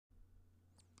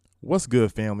What's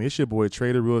good, family? It's your boy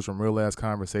Trader Rules from Real Ass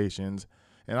Conversations,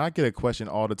 and I get a question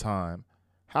all the time.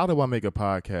 How do I make a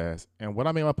podcast? And what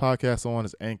I make my podcast on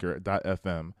is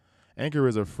Anchor.fm. Anchor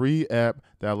is a free app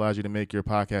that allows you to make your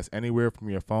podcast anywhere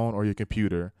from your phone or your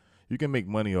computer. You can make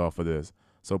money off of this.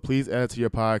 So please add it to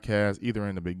your podcast either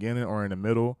in the beginning or in the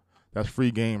middle. That's free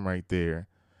game right there.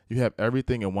 You have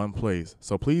everything in one place.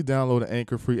 So please download the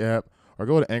Anchor free app or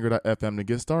go to Anchor.fm to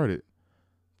get started.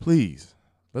 Please.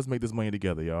 Let's make this money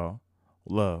together, y'all.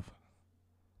 Love.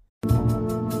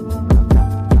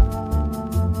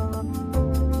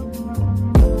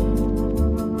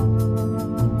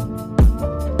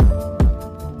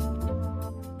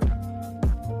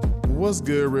 What's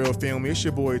good, real family? It's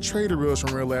your boy Trader Reels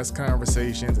from Real Ass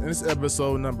Conversations, and it's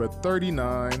episode number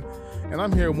 39. And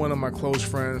I'm here with one of my close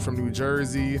friends from New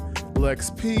Jersey,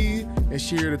 Lex P, and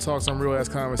she's here to talk some real ass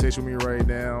conversation with me right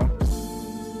now.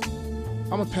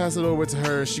 I'm going to pass it over to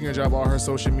her. She can drop all her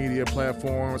social media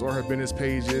platforms or her business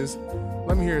pages.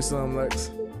 Let me hear some,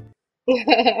 Lex.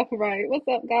 Right. What's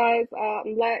up, guys?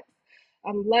 I'm Lex.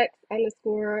 I'm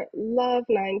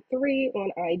Lex_love93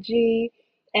 on IG.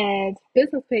 And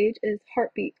business page is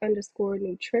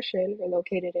heartbeat_nutrition. We're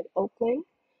located in Oakland,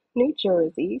 New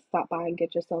Jersey. Stop by and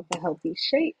get yourself a healthy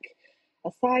shake,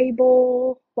 acai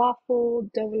bowl, waffle,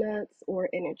 donuts, or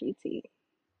energy tea.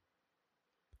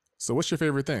 So what's your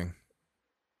favorite thing?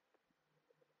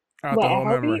 Out What, the at whole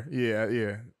memory. Heartbeat?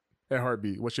 Yeah. At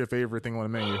Heartbeat. What's your favorite thing on the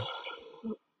menu?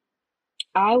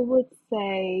 I would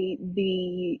say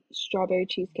the strawberry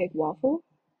cheesecake waffle.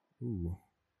 Ooh.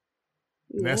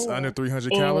 And that's Yeah. under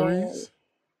 300 And calories?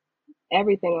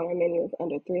 everything on our menu is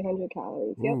under 300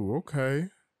 calories. Yep. Ooh, okay.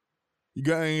 You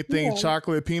got anything Yeah.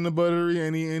 chocolate, peanut buttery,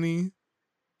 any?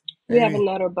 We have a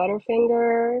Nutter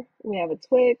Butterfinger. We have a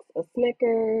Twix, a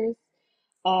Snickers,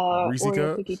 Reese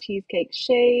Oreo cookie cups? cheesecake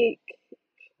shake.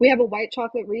 We have a white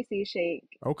chocolate Reese's shake.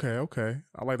 Okay.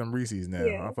 I like them Reese's now.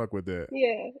 Yeah. I fuck with that.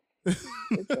 Yeah.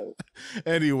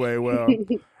 Anyway, well,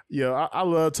 yeah, I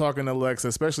love talking to Lex,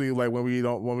 especially like when we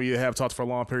have talked for a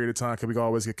long period of time, because we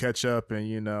always get catch up,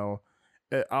 and I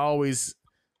always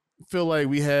feel like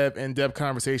we have in-depth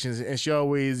conversations, and she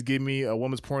always give me a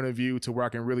woman's point of view to where I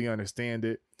can really understand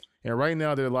it. And right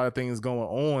now there are a lot of things going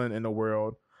on in the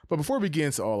world, but before we get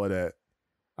into all of that,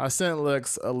 I sent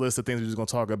Lex a list of things we was going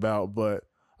to talk about, but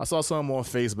I saw something on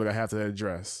Facebook I have to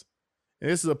address.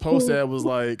 And this is a post that was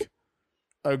like,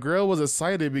 a girl was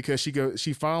excited because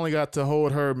she finally got to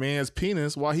hold her man's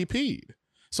penis while he peed.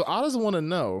 So I just want to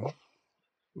know,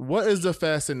 what is the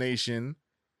fascination?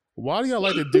 Why do y'all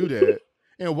like to do that?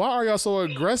 And why are y'all so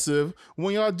aggressive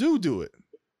when y'all do it?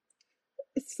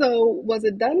 So, was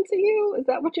it done to you? Is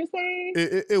that what you're saying?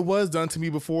 It was done to me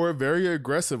before, very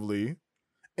aggressively.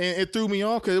 And it threw me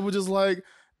off because it was just like,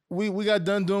 we got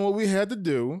done doing what we had to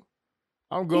do.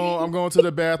 I'm going to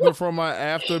the bathroom for my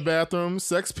after bathroom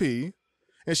sex pee.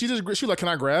 And she like, can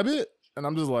I grab it? And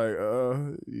I'm just like,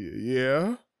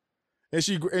 yeah. And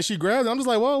she grabs it. I'm just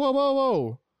like,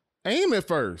 whoa. Aim it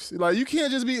first. Like, you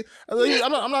can't just be,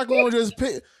 I'm not going to just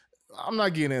pick. I'm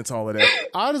not getting into all of that.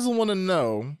 I just want to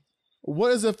know,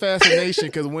 what is the fascination?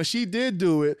 Because when she did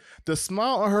do it, the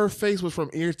smile on her face was from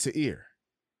ear to ear.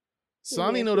 So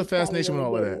I need to know the fascination with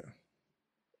all of that.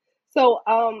 So,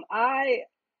 I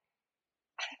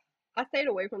stayed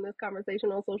away from this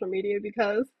conversation on social media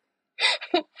because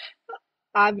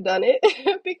I've done it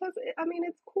because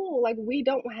it's cool. Like, we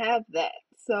don't have that.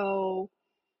 So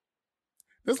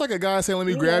it's like a guy saying, "Let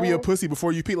me grab your pussy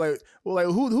before you pee." Like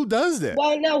who does that?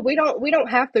 Well, no, we don't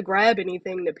have to grab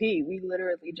anything to pee. We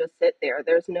literally just sit there.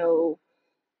 There's no,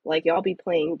 like, y'all be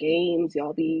playing games.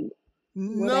 Y'all be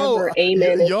whatever, aiming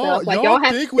and stuff. Like, y'all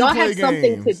have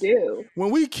something to do. When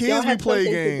we kids, we play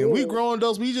games. We grown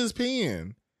adults, we just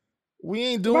peeing. We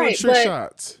ain't doing Right, trick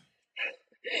shots.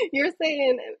 You're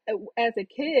saying as a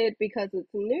kid because it's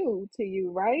new to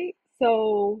you, right?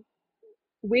 So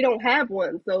we don't have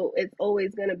one, so it's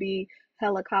always going to be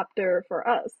helicopter for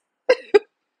us.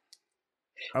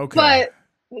 Okay. But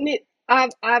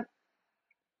I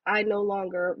no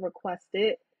longer request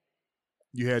it.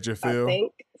 You had your fill? I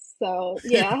think so.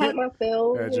 Yeah, I had my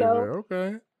fill.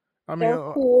 Okay. I mean,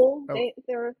 they're cool.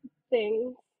 They're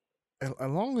things. As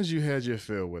long as you had your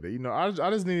fill with it, I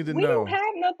just needed to know. We don't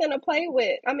have nothing to play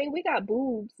with. I mean, we got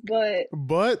boobs, but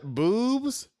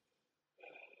boobs,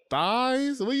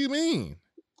 thighs. What do you mean?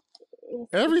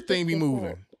 Everything be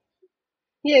moving.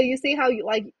 Yeah, you see how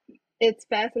it's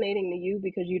fascinating to you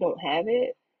because you don't have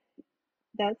it.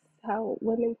 That's how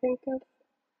women think of.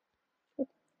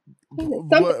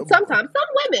 Sometimes some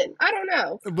women, I don't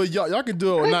know. But y'all can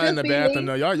do it not in the bathroom.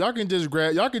 No, y'all can just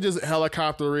grab. Y'all can just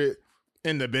helicopter it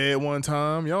in the bed one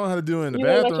time. Y'all know how to do it in the You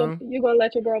gonna let your bathroom. you gonna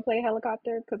let your girl play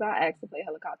helicopter? Because I asked to play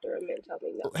helicopter and men tell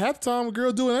me no. Half the time, a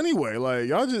girl do it anyway. Like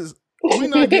y'all just we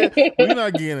not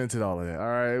getting into all of that. All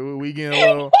right, we getting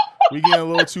a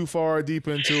little too far deep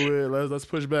into it. Let's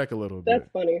push back a little That's bit.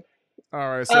 funny. All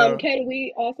right, so Can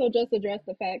we also just address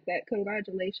the fact that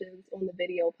congratulations on the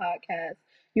video podcast?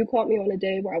 You caught me on a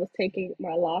day where I was taking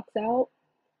my locks out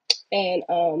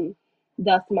and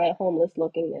thus my homeless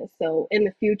lookingness. So in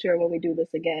the future, when we do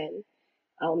this again,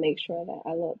 I'll make sure that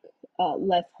I look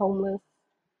less homeless.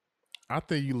 I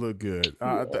think you look good.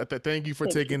 Yeah, Thank you for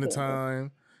thank you, taking the Santa.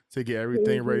 time to get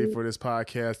everything ready Hmm. for this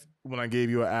podcast. When I gave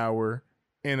you an hour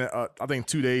and I think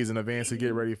 2 days in advance to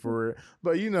get ready for it,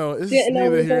 but it's Didn't know it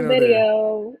neither was here on nor there.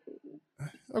 video.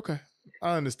 Okay,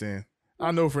 I understand.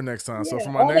 I know for next time. So Yeah, for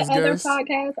my all the next other guest,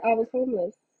 podcasts, I was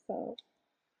homeless. So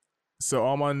so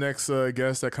all my next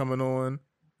guests that coming on,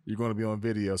 you're going to be on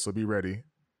video. So be ready.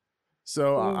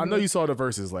 So I know hmm you saw the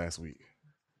verses last week.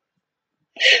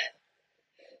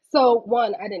 so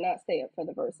one, I did not stay up for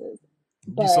the verses,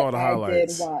 You but saw the I did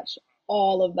highlights. watch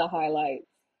all of the highlights.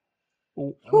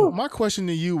 Whew. My question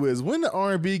to you is, when did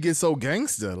R&B get so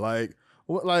gangster? Like,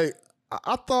 what? Like,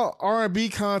 I thought R&B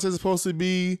content is supposed to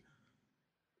be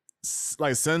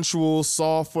like sensual,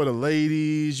 soft for the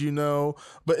ladies,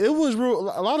 but it was a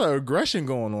lot of aggression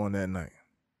going on that night,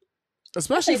 I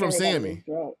especially think from everybody was Sammy.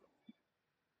 drunk.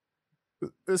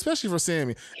 Especially for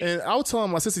Sammy. And I was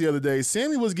telling my sister the other day,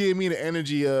 Sammy was giving me the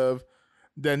energy of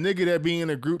that nigga that be in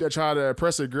a group that try to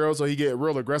impress a girl so he get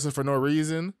real aggressive for no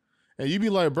reason. And you be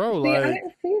like, bro, See, I like,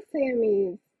 didn't see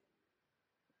Sammy's.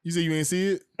 you say you ain't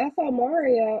see it? I saw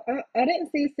Mario. I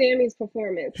didn't see Sammy's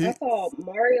performance. I He saw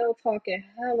Mario talking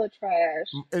hella trash.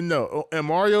 and no, in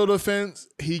Mario defense,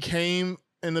 he came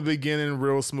in the beginning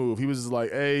real smooth. He was just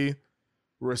like, hey,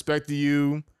 respect to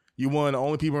you. You one of the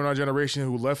only people in our generation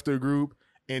who left the group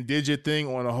and did your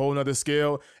thing on a whole nother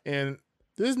scale. And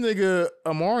this nigga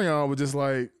Amarion was just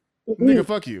like, nigga,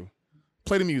 fuck you.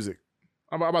 Play the music.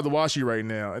 I'm about to watch you right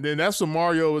now. And then that's when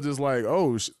Mario was just like,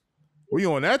 oh, we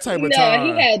on that type of No, he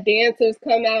time. had dancers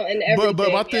come out and But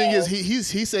my everything, thing is, yo.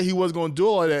 he said he was gonna do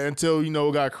all that until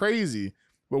it got crazy.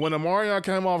 But when Amarion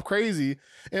came off crazy,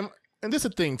 and this is a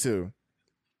thing too.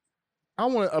 I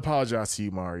want to apologize to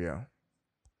you, Mario.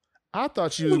 I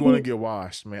thought you was going to get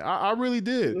washed, man. I really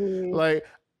did. Mm, Like,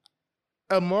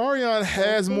 Amarion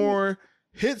has okay. more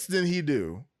hits than he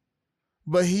do,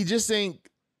 but he just ain't.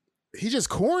 He just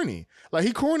corny. Like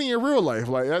he corny in real life.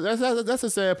 Like that's the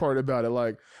sad part about it.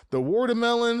 Like the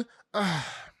watermelon,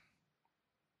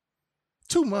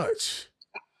 too much.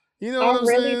 You know I what I'm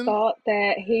really saying? thought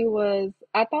that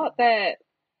I thought that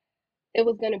it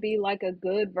was going to be like a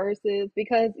good versus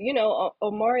because,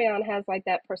 Omarion has like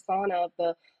that persona of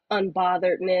the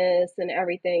unbotheredness and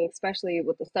everything, especially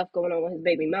with the stuff going on with his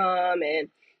baby mom and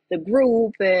the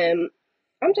group. And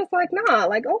I'm just like, nah,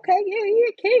 like, okay, yeah, he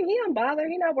a king. He unbothered.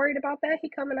 He not worried about that. He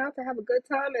coming out to have a good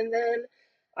time. And then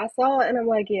I saw it and I'm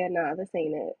like, yeah, nah, this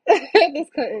ain't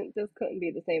it. This couldn't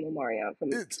be the same Omarion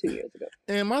from It's 2 years ago.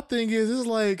 and my thing is, it's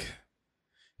like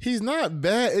he's not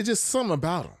bad. It's just something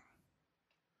about him.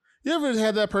 You ever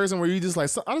had that person where you just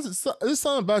like, there's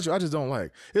something about you I just don't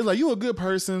like. It's like you a good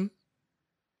person.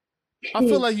 I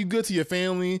feel like you good to your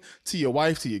family, to your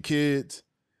wife, to your kids,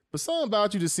 but something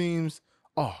about you just seems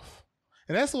off.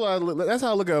 And that's how I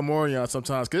look at Morion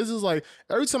sometimes. Cause it's just like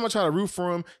every time I try to root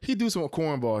for him, he do some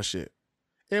cornball shit.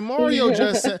 And Mario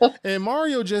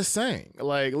just sang.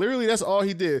 Like literally, that's all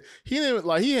he did. He didn't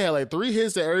like he had like 3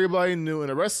 hits that everybody knew, and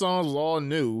the rest of the songs was all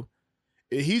new.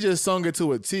 And he just sung it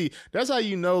to a T. That's how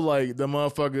you know like the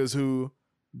motherfuckers who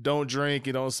don't drink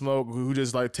and don't smoke, who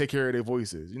just like take care of their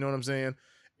voices. You know what I'm saying?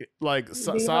 Like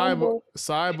Be humble.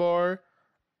 sidebar.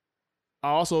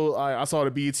 I saw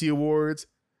the BET Awards,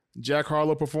 Jack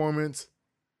Harlow performance.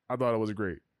 I thought it was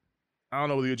great. I don't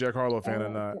know whether you're a Jack Harlow fan or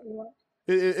not. Didn't watch.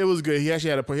 It was good. He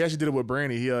actually did it with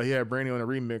Brandy. He had Brandy on a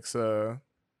remix. You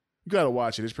gotta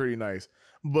watch it. It's pretty nice.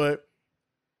 But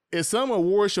in some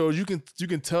award shows, you can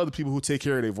tell the people who take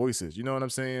care of their voices. You know what I'm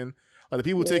saying? Like the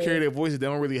people who take care Yeah. of their voices, they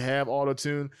don't really have auto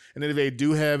tune, and then if they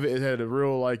do have it, it had a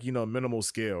real like minimal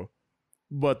scale.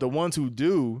 But the ones who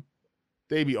do,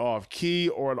 they be off key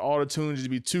or the auto tune just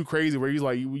be too crazy where you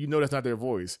like you know that's not their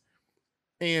voice.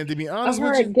 And to be I honest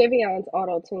with you, heard Givion's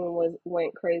auto tune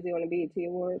went crazy on the BET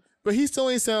Awards. but he still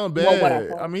ain't sound Well, what I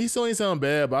bad. I saw. mean, he still ain't sound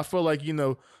bad, but I feel like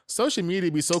social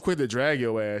media be so quick to drag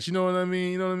your ass. You know what I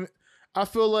mean? You know what I mean? I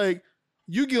feel like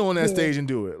you get on that Yeah. stage and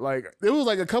do it. Like there was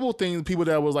like a couple things, people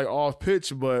that was like off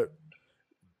pitch, but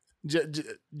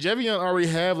Jevion already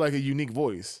have like a unique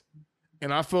voice,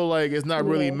 and I feel like it's not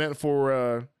really Yeah. meant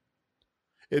for.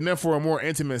 it's meant for a more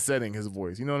intimate setting. His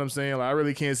voice, you know what I'm saying? Like I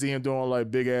really can't see him doing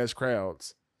like big ass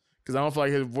crowds because I don't feel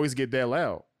like his voice get that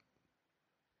loud.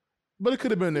 But it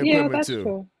could have been the Yeah, equipment that's too.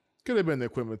 true. Could have been the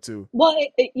equipment too. Well,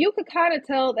 you could kind of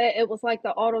tell that it was like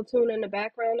the auto tune in the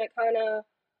background that kind of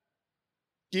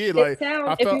Yeah, it like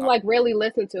I sounds. If felt you like really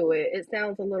listen to it, it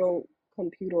sounds a little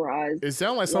computerized, it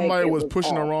sounded like like somebody it was was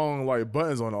pushing the off. wrong like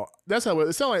buttons on all. That's how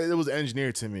it sounded like it was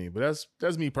engineered to me. But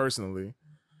that's me personally.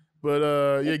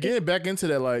 But yeah, getting back into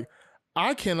that, like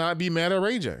I cannot be mad at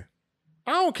Ray J.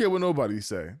 I don't care what nobody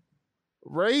say.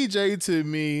 Ray J to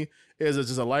me is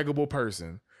just a likable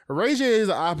person. Ray J is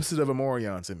the opposite of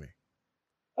Amorion to me.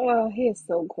 Oh, he is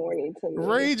so corny to me.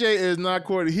 Ray J is not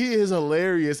corny. He is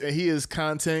hilarious and he is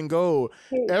content gold.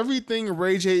 He, Everything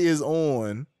Ray J is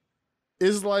on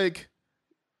is like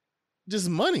just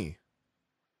money.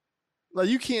 Like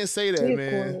you can't say that, he's man.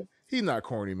 corny. He's not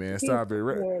corny, man. He's Stop it.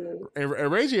 corny. And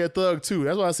Ray J a thug too.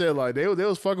 That's why I said like they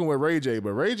was fucking with Ray J,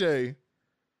 but Ray J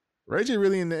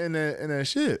really in that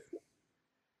shit.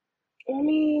 I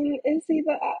mean, it's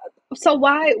either so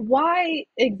why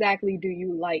exactly do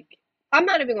you like? I'm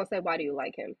not even gonna say why do you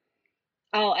like him.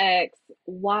 I'll ask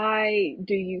why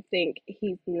do you think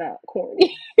he's not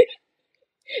corny?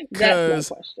 That's my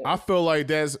Cause I question. feel like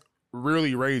that's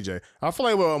really Ray J. I feel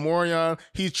like with Amorion,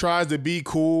 he tries to be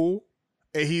cool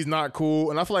and he's not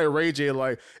cool. And I feel like Ray J,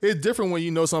 like, it's different when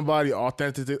you know somebody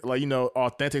authentic, like,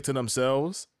 authentic to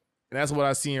themselves. And that's what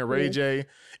I see in Ray Mm. J.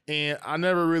 And I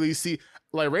never really see,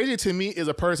 like, Ray J to me is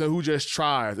a person who just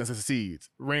tries and succeeds.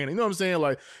 Random. You know what I'm saying?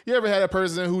 Like, you ever had a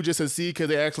person who just succeed because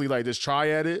they actually, like, just try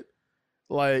at it?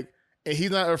 Like, and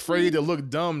he's not afraid to look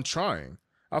dumb trying.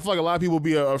 I feel like a lot of people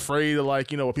be afraid of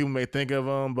like, what people may think of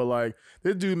him, but like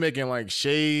this dude making like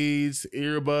shades,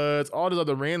 earbuds, all this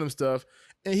other random stuff,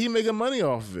 and he making money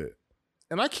off of it.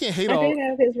 And I can't hate I all. did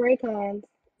have his Raycons.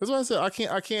 That's what I said. I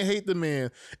can't hate the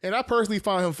man, and I personally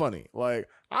find him funny. Like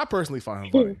I personally find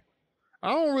him funny.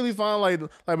 I don't really find like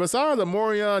besides the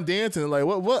Morion dancing, like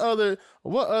what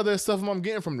other stuff am I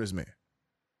getting from this man?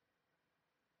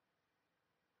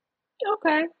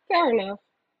 Okay, fair enough.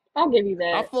 I'll give you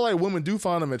I that. feel like women do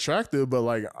find him attractive, but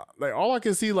like all I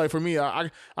can see, like for me, I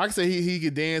can say he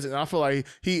could dance, and I feel like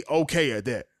he okay at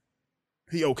that.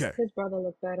 He okay. His brother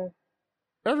looked better.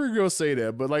 Every girl say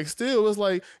that, but like still, it's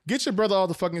like get your brother off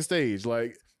the fucking stage.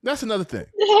 Like that's another thing.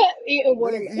 Eating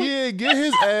watermelon. Yeah, get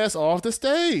his ass off the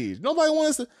stage. Nobody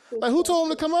wants to. Like who told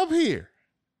him to come up here?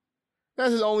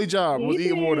 That's his only job was He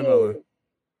eating watermelon. did.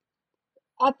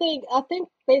 I think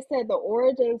they said the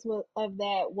origins of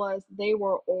that was they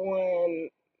were on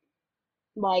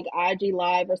like IG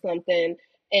Live or something,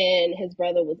 and his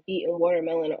brother was eating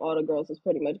watermelon, and all the girls was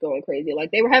pretty much going crazy.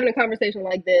 Like they were having a conversation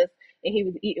like this, and he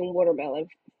was eating watermelon.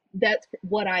 That's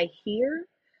what I hear.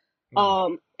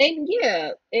 And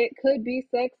yeah, it could be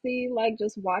sexy, like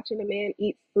just watching a man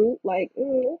eat fruit. Like,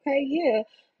 okay, yeah,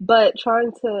 but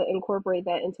trying to incorporate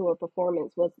that into a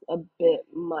performance was a bit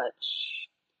much.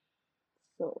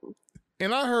 So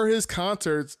And I heard his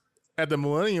concerts at the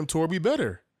Millennium Tour be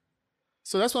better.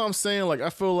 So that's what I'm saying. Like I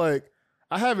feel like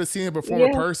I haven't seen him perform in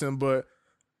yeah, person, but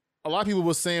a lot of people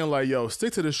were saying like, "Yo,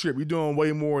 stick to the script. You're doing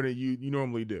way more than you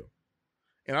normally do."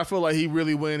 And I feel like he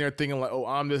really went in there thinking like, "Oh,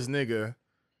 I'm this nigga,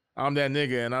 I'm that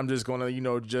nigga, and I'm just gonna,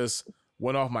 just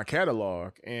went off my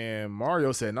catalog." And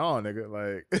Mario said, "No, nigga."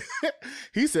 Like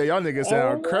he said, "Y'all niggas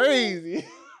sound oh, crazy."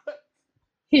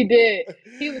 he did.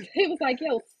 He was like,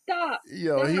 "Yo, stop,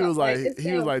 Yo, stop! Like it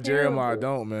he was sounds like Jeremiah, terrible."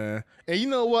 don't man. And you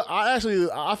know what? I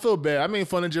feel bad. I made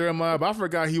fun of Jeremiah, but I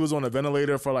forgot he was on a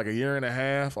ventilator for like a year and a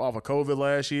half off of COVID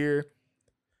last year.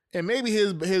 And maybe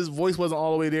his voice wasn't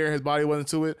all the way there, his body wasn't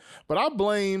to it. But I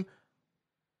blame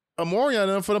Amori on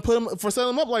them for setting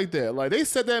him up like that. Like they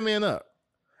set that man up.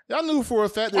 Y'all knew for a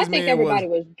fact I this think man was everybody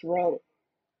was drunk.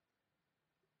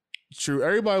 true.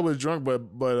 Everybody was drunk, but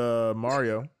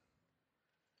Mario.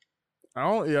 I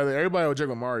don't. Yeah, everybody was drunk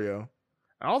with Mario.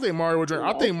 I don't think Mario would drink.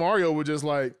 I No, think Mario would just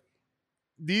like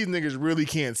these niggas really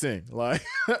can't sing. Like,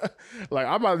 like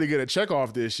I'm about to get a check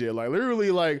off this shit. Like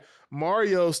literally, like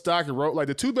Mario stock wrote like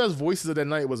the two best voices of that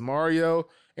night was Mario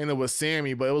and it was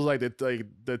Sammy, but it was like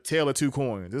the tail of two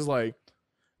coins. It's like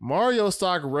Mario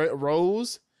stock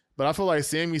rose, but I feel like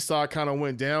Sammy's stock kind of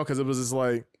went down because it was just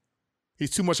like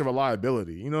he's too much of a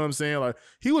liability. You know what I'm saying? Like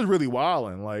he was really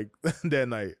wilding like that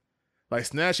night, like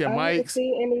snatching I didn't mics,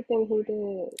 see anything he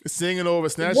did. singing over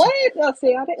snatch What? I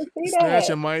see. I didn't see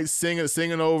that. snatching mics,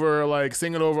 singing over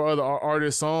other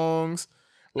artists' songs.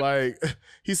 Like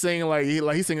he's singing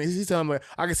he's telling him like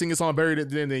I can sing a song better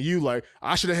than you. Like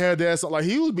I should have had that song. Like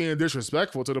he was being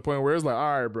disrespectful to the point where it's like,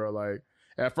 all right, bro. Like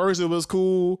at first it was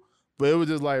cool, but it was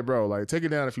just like, bro, like take it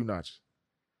down a few notches.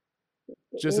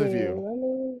 Just a few. I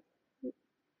mean,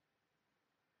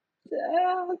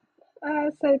 uh, I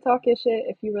say talk your shit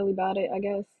if you really about it, I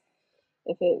guess.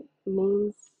 If it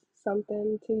means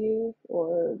something to you,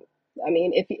 or I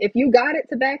mean, if you got it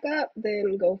to back up,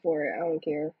 then go for it. I don't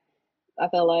care. I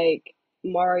felt like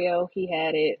Mario, he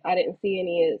had it. I didn't see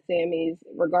any of Sammy's,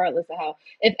 regardless of how.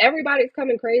 If everybody's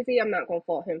coming crazy, I'm not gonna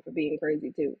fault him for being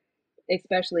crazy too,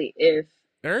 especially if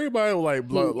Everybody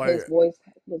his voice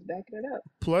was backing it up.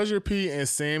 Pleasure P and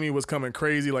Sammy was coming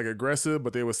crazy, like aggressive,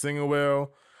 but they were singing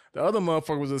well. The other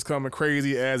motherfucker was just coming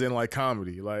crazy, as in like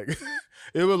comedy. Like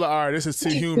it was like, all right, this is too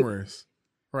humorous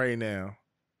right now.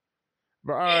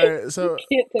 But all right, You so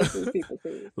can't take these people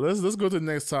serious. let's go to the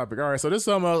next topic. All right, so this is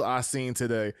something else I seen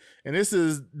today, and this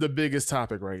is the biggest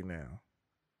topic right now: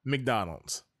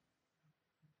 McDonald's.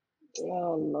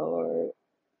 Oh Lord.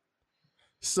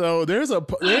 So there's a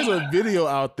video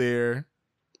out there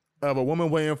of a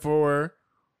woman waiting for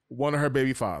one of her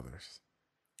baby fathers.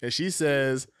 And she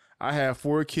says, I have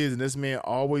 4 kids and this man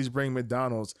always bring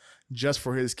McDonald's just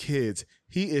for his kids.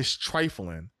 He is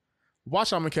trifling.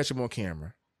 Watch, I'm gonna catch him on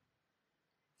camera.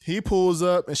 He pulls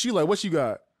up and she like, what you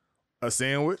got? A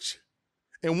sandwich?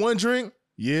 And 1 drink?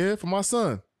 Yeah, for my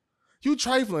son. You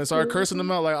trifling. Started cursing him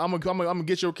out like, I'm gonna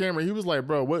get your camera. He was like,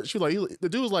 bro, what? She like, the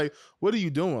dude was like, what are you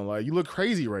doing? Like, you look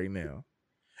crazy right now.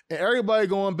 And everybody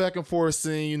going back and forth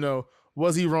saying,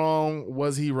 was he wrong?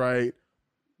 Was he right?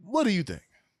 What do you think?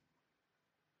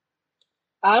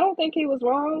 I don't think he was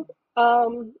wrong.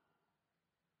 Um,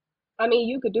 I mean,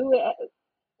 you could do it.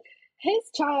 His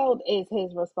child is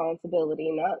his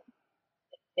responsibility, not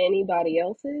anybody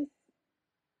else's.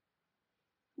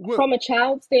 What? From a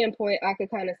child standpoint, I could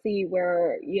kind of see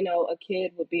where, a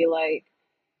kid would be like,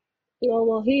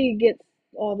 well, he gets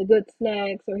all the good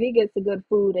snacks or he gets the good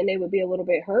food, and they would be a little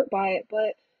bit hurt by it.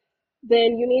 But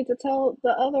then you need to tell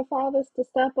the other fathers to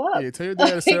step up. Yeah, tell your dad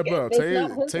to Like, step up. it's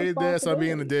not his Tell your dad stop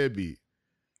being a responsibility. deadbeat.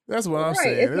 That's what I'm Right.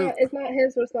 saying. It's not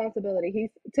his responsibility. He's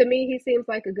to me he seems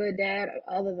like a good dad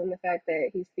other than the fact that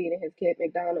he's feeding his kid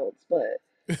McDonald's, but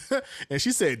And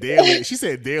she said daily. She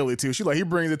said daily too. She like he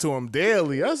brings it to him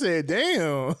daily. I said,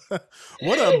 damn,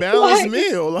 what a balanced like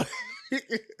meal. Like,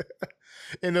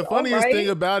 and the all funniest thing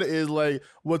right. about it is like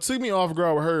what took me off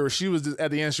guard with her. She was just,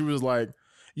 at the end. She was like,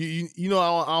 I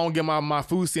don't get my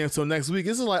food stamps till next week.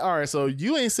 This is like, all right, so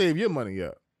you ain't saved your money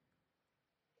up.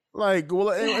 Like, well,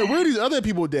 and where are these other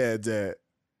people dads at?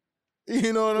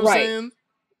 You know what I'm Right. saying?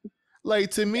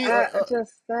 Like to me,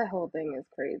 Just that whole thing is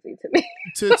crazy to me.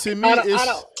 to me, I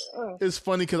don't it's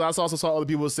funny because I also saw other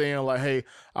people saying like, "Hey,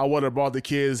 I would have brought the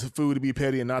kids food to be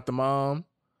petty and not the mom,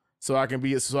 so I can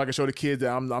show the kids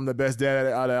that I'm the best dad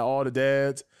out of all the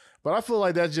dads." But I feel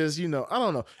like that's just I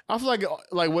don't know. I feel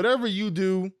like whatever you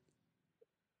do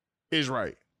is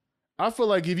right. I feel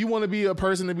like if you want to be a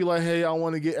person to be like, "Hey, I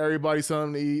want to get everybody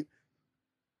something to eat,"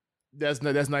 that's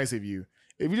nice of you.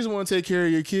 If you just want to take care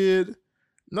of your kid,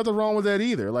 nothing wrong with that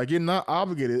either. Like you're not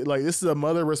obligated. Like this is a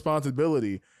mother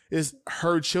responsibility. It's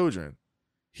her children.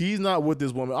 He's not with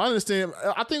this woman. I understand.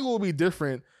 I think it would be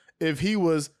different if he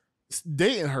was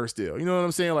dating her still. You know what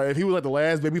I'm saying? Like if he was like the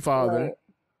last baby father, right.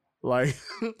 like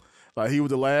like he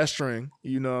was the last string.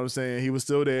 You know what I'm saying? He was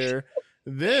still there.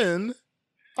 Then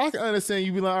I can understand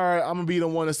you be like, all right, I'm gonna be the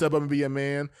one to step up and be a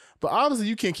man. But obviously,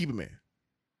 you can't keep a man.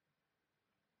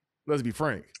 Let's be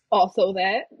frank. Also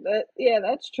that yeah,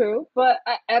 that's true. But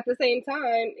at the same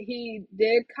time, he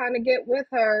did kind of get with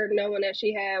her knowing that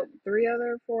she had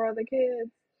 4 other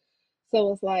kids.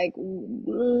 So it's like,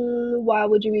 why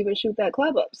would you even shoot that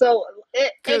club up? So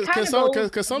it kind of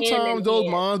goes Cause hand in sometimes those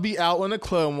hand. moms be out in the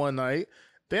club one night.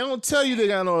 They don't tell you they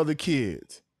got no other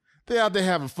kids. They out there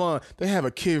having fun. They have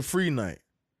a kid free night.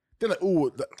 They're like,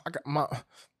 ooh, I got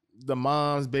the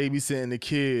mom's babysitting the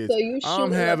kids. So you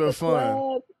I'm shooting up having the fun.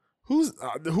 club. I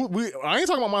ain't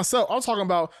talking about myself. I'm talking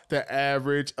about the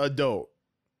average adult.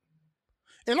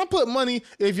 And I put money,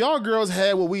 if y'all girls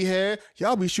had what we had,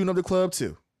 y'all be shooting up the club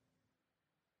too.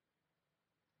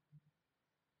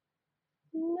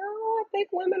 No, I think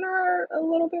women are a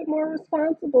little bit more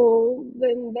responsible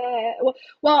than that.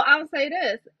 Well, I'll say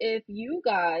this: if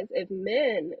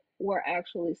men were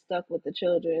actually stuck with the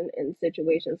children in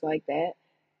situations like that,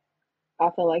 I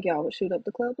feel like y'all would shoot up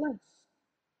the club less.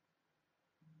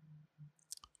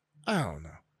 I don't know.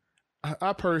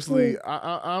 I Hmm. personally,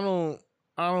 I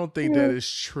don't think that Hmm. is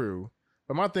true.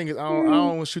 But my thing is, I Hmm.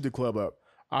 don't want to shoot the club up.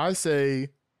 I say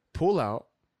pull out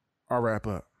or wrap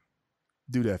up.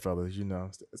 Do that, fellas.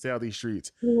 Stay out these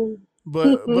streets. Hmm.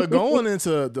 But going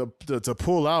into to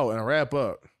pull out and wrap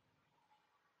up,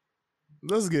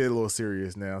 let's get a little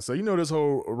serious now. So this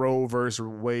whole Roe versus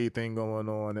Wade thing going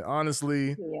on, and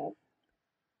honestly, Yeah.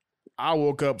 I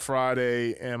woke up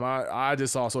Friday and I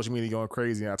just saw social media going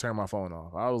crazy and I turned my phone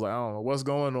off. I was like, I don't know what's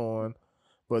going on,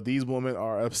 but these women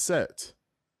are upset.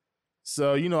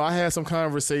 So, I had some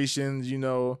conversations,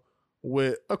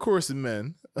 with, of course,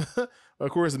 men. Of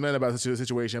course, men about the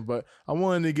situation, but I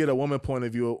wanted to get a woman point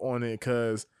of view on it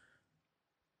because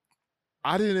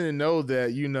I didn't know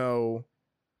that,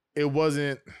 it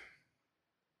wasn't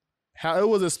how it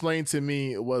was explained to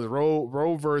me was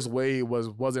Roe versus Wade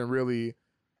wasn't really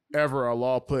ever a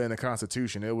law put in the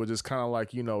Constitution. It was just kind of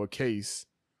like, a case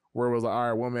where it was like, all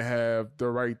right, women have the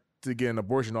right to get an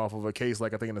abortion off of a case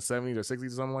like I think in the 70s or 60s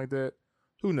or something like that.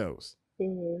 Who knows?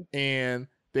 Mm-hmm. And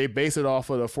they base it off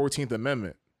of the 14th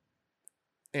Amendment.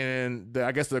 And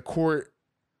I guess the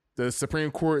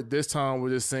Supreme Court this time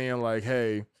was just saying like,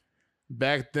 hey,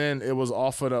 back then it was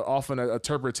often an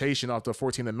interpretation of the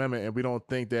 14th Amendment, and we don't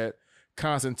think that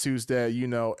constitutes that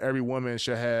every woman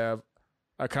should have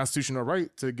a constitutional right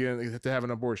to have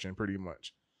an abortion, pretty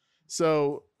much.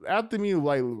 So after me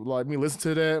like me listen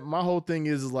to that, my whole thing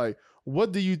is like,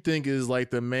 what do you think is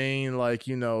like the main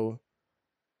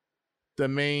the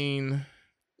main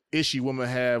issue women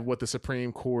have with the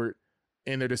Supreme Court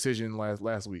in their decision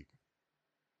last week?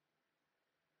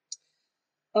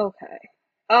 Okay.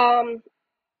 Um,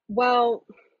 well,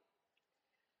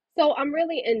 so I'm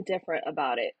really indifferent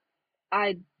about it.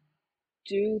 I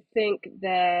do think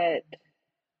that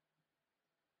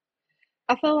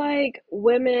I feel like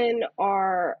women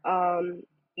are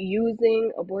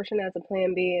using abortion as a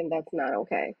plan B, and that's not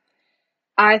okay.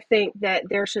 I think that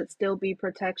there should still be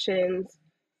protections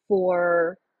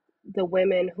for the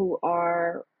women who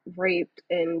are raped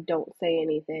and don't say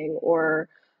anything, or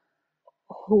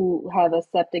who have a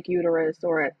septic uterus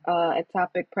or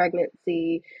ectopic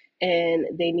pregnancy and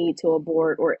they need to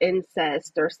abort, or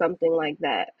incest or something like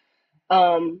that.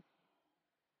 Um,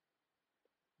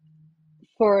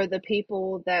 for the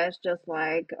people that's just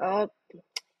like, oh,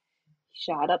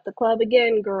 shot up the club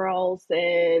again, girls,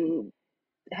 and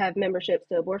have memberships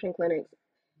to abortion clinics,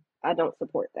 I don't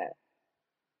support that.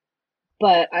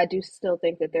 But I do still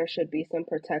think that there should be some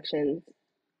protections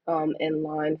in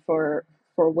line for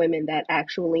women that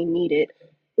actually need it,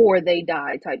 or they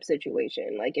die type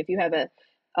situation. Like if you have a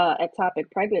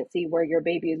ectopic pregnancy where your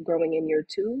baby is growing in your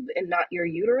tube and not your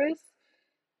uterus,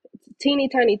 it's a teeny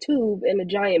tiny tube and a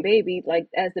giant baby. Like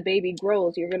as the baby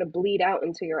grows, you're going to bleed out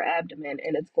into your abdomen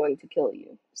and it's going to kill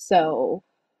you. So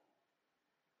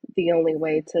the only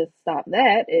way to stop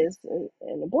that is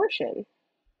an abortion.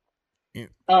 Yeah.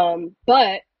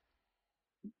 But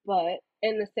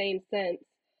in the same sense,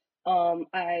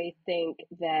 I think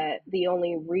that the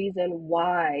only reason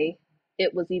why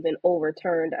it was even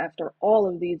overturned after all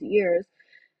of these years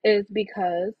is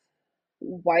because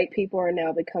white people are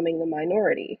now becoming the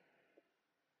minority.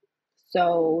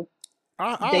 So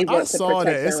they I want to saw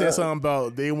that protect it their said own. something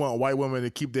about they want white women to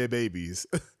keep their babies.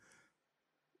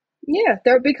 Yeah,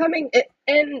 they're becoming,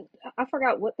 and I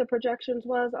forgot what the projections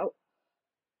was. I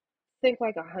think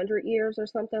like 100 years or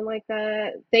something like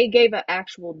that. They gave an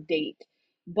actual date,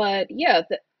 but yeah,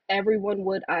 everyone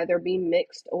would either be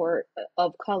mixed or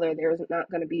of color. There's not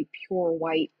going to be pure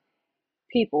white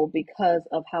people because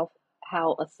of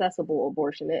how accessible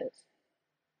abortion is.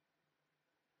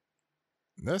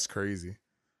 That's crazy.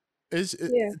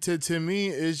 Yeah. To me,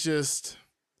 it's just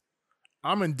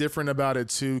I'm indifferent about it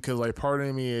too, because like part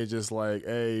of me is just like,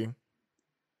 hey,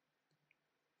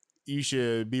 you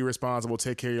should be responsible,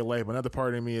 take care of your life. But another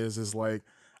part of me is just like,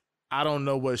 I don't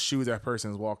know what shoes that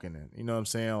person's walking in. You know what I'm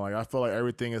saying? Like I feel like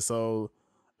everything is so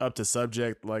up to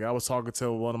subject. Like I was talking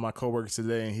to one of my coworkers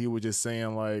today, and he was just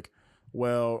saying like,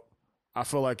 well, I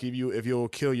feel like if you'll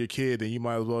kill your kid, then you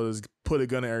might as well just put a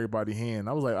gun in everybody's hand.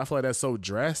 I was like, I feel like that's so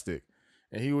drastic,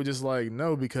 and he was just like,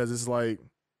 no, because it's like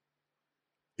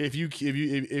if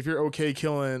you're okay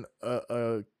killing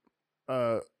a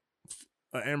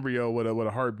an embryo with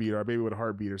a heartbeat, or a baby with a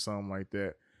heartbeat or something like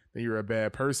that, then you're a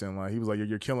bad person. Like he was like,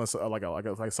 you're killing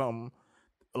like something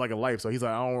like a life. So he's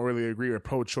like, I don't really agree with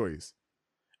pro-choice.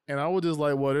 And I was just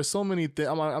like, well, there's so many things.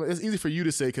 I'm like, it's easy for you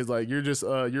to say because like you're just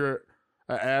you're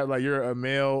a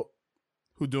male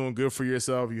who doing good for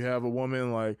yourself. You have a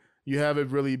woman, like you haven't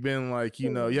really been like you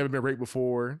Mm-hmm. haven't been raped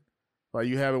before, like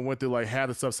you haven't went through like half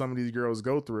the stuff some of these girls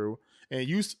go through, and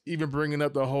you even bringing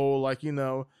up the whole like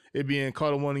it being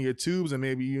caught in one of your tubes and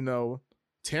maybe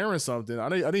tearing something. I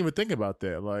didn't even think about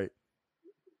that. Like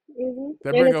Hmm.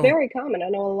 that And bring it's a very common. I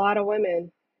know a lot of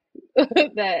women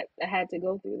that had to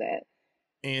go through that.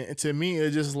 and to me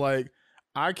it's just like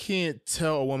I can't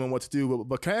tell a woman what to do.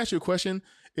 But can I ask you a question?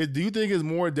 Do you think it's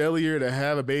more deadlier to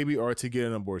have a baby or to get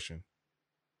an abortion?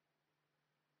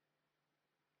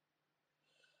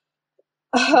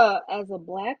 As a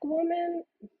black woman,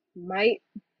 might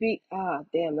be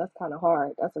damn, that's kind of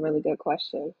hard. That's a really good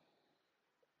question.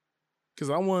 Because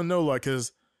I want to know, like,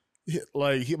 because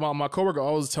my coworker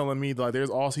always telling me like there's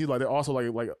also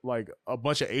like a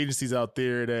bunch of agencies out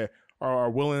there that are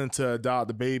willing to adopt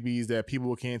the babies that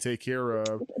people can't take care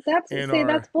of, That's and see,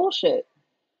 that's are bullshit.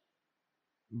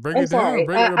 break I'm it down, sorry.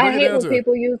 I break it hate down when to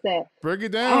people use that.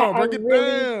 I break it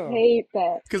really down. hate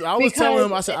that Because I was telling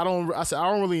because him, I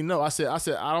don't really know.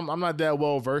 I'm not that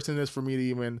well versed in this for me to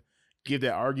even give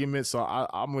that argument. So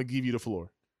I'm gonna give you the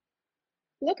floor.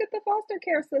 look at the foster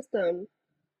care system.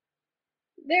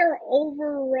 They're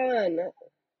overrun.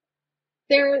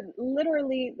 They're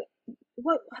literally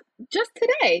what just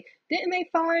today didn't they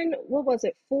find what was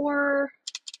it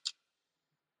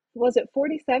was it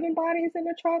 47 bodies in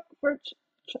the truck for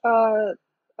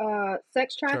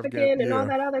sex Traffic, trafficking and all yeah,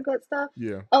 that other good stuff.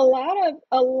 yeah, A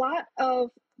lot of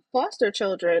foster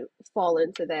children fall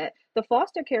into that. The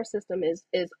foster care system is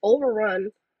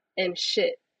overrun and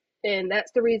shit, and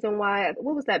that's the reason why.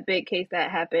 What was that big case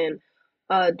that happened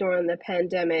during the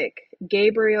pandemic?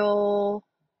 Gabriel,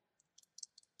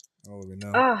 I don't even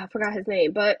know. I forgot his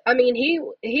name, but I mean, he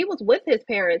was with his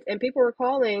parents, and people were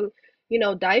calling,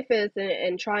 DYFS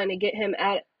and trying to get him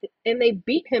at, and they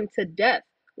beat him to death.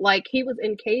 Like he was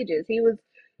in cages. He was.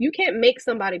 You can't make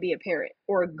somebody be a parent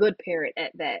or a good parent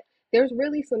at that. There's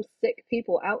really some sick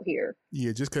people out here.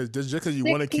 Yeah, just cause you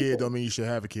want Sick a kid people. don't mean you should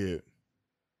have a kid.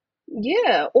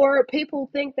 Yeah, or people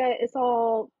think that it's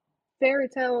all fairy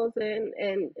tales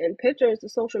and pictures to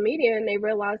social media, and they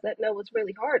realize that no, it's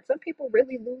really hard. Some people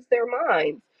really lose their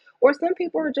minds, or some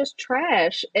people are just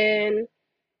trash and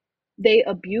they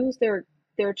abuse their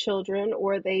children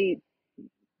or they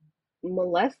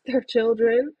molest their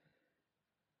children.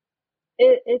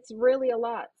 It's really a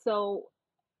lot. So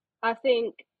I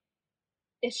think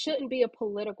it shouldn't be a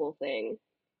political thing.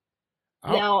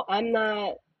 I Now, I'm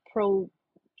not pro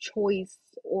choice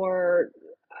or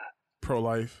pro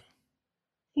life.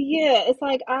 yeah, it's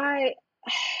like I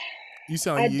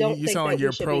don't You think sound like that we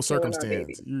you're should pro be killing our circumstance.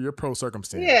 babies. You're pro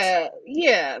circumstance. Yeah,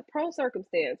 yeah, pro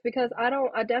circumstance because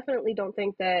I definitely don't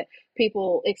think that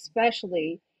people,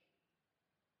 especially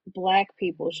black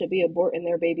people, should be aborting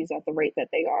their babies at the rate that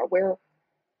they are. We're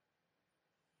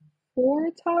 4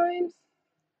 times,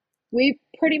 we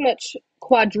pretty much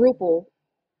quadruple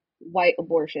white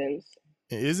abortions,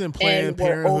 Isn't and Planned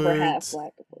we're over half Parenthoods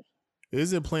black abortions.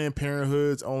 isn't Planned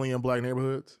Parenthoods only in black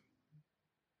neighborhoods?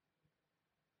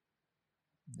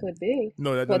 Could be,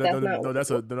 No, but that's not. no,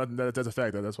 that's a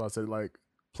fact. That's why I said like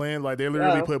planned like they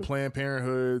literally Oh, put Planned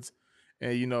Parenthoods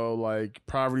and like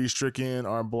poverty stricken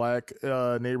or black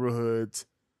neighborhoods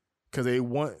because they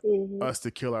want hmm. us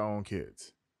to kill our own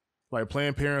kids. Like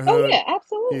Planned Oh Parenthood, yeah,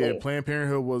 yeah, absolutely. Planned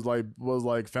Parenthood was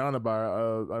founded by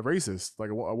a racist, like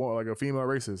a female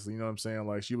racist. You know what I'm saying?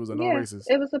 Like she was a known Yeah, racist.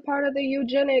 it was a part of the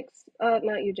eugenics.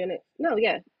 Not eugenics. No,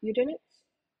 yeah, eugenics.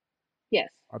 Yes.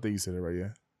 I think you said it right. Yeah.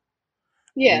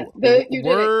 Yeah, the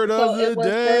eugenics. Word of So it the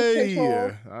was birth day.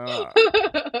 control.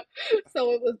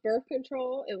 So it was birth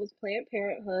control. It was Planned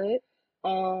Parenthood.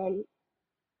 Um,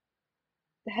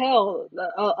 hell,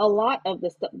 a lot of the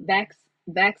stuff,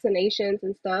 vaccinations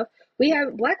and stuff. We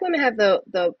have black women have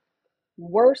the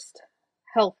worst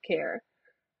health care.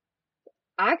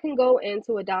 I can go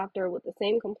into a doctor with the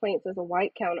same complaints as a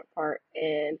white counterpart,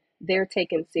 and they're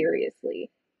taken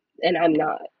seriously, and I'm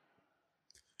not.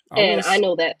 I And I was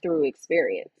know that through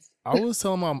experience. I was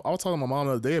talking to my mom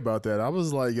the other day about that. I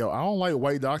was like, yo, I don't like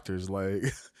white doctors. Like,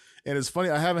 and it's funny,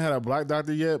 I haven't had a black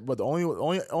doctor yet, but the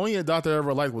only doctor I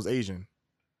ever liked was Asian.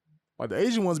 Like the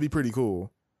Asian ones be pretty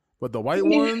cool, but the white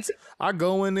ones, I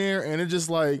go in there and it's just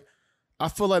like I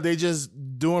feel like they just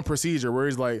doing procedure where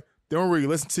it's like they don't really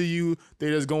listen to you. They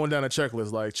just going down a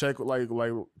checklist, like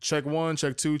check one,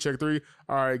 check two, check three.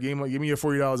 All right, give me your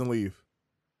 $40 and leave.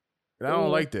 And I don't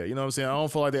Mm, like that. You know what I'm saying? I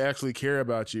don't feel like they actually care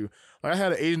about you. Like I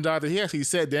had an Asian doctor. He actually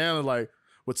sat down and like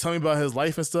would tell me about his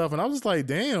life and stuff. And I was just like,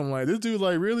 damn, like this dude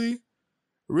like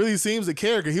really seems to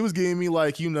care. Cause he was giving me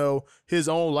like his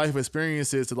own life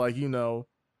experiences to like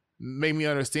make me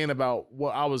understand about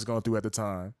what I was going through at the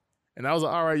time. And I was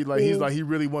like, all right, like he's mm, like he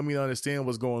really want me to understand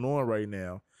what's going on right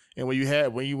now. And when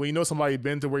you know somebody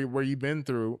been through where you've been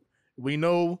through, we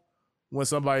know when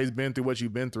somebody's been through what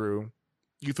you've been through,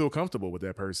 you feel comfortable with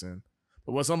that person.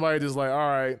 But when somebody just like, all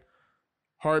right,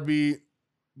 heartbeat,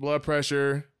 blood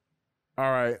pressure,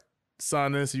 all right,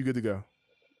 sign this, you good to go.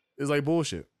 It's like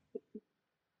bullshit.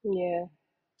 yeah,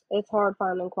 it's hard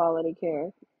finding quality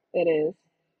care. It is,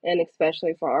 and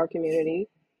especially for our community.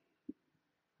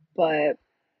 But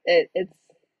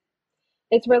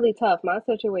it's really tough. My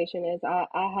situation is I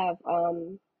have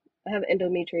I have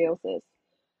endometriosis,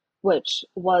 which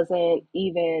wasn't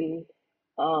even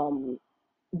um,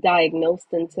 diagnosed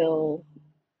until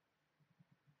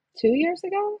 2 years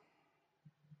ago.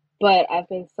 But I've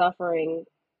been suffering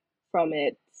from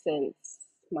it since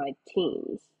my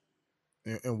teens.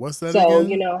 And what's that So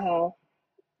you again? know how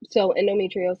so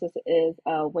endometriosis is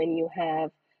when you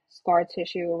have scar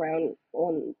tissue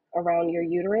around your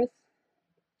uterus.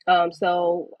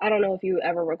 So I don't know if you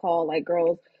ever recall, like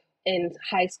girls in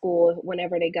high school,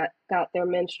 whenever they got their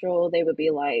menstrual, they would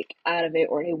be like out of it,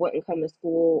 or they wouldn't come to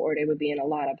school, or they would be in a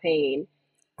lot of pain.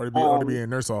 Or to be Um, in a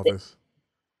nurse it, office?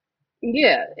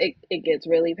 yeah, it gets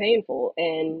really painful,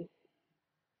 and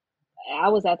I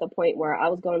was at the point where I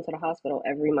was going to the hospital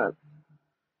every month.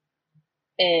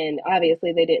 And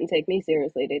obviously, they didn't take me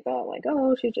seriously. They thought, like,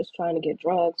 oh, she's just trying to get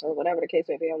drugs or whatever the case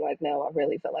may be. I'm like, no, I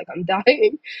really feel like I'm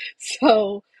dying.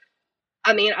 So,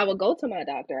 I mean, I would go to my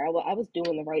doctor. I was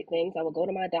doing the right things. I would go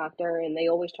to my doctor, and they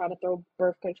always try to throw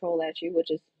birth control at you,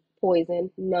 which is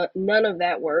poison. None of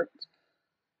that worked.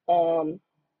 Um,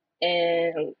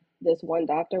 and this one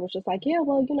doctor was just like, yeah,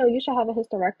 well, you should have a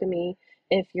hysterectomy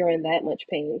if you're in that much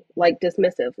pain, like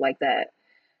dismissive, like that,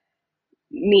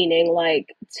 meaning like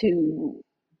to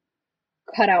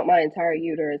cut out my entire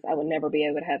uterus. I would never be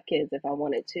able to have kids if I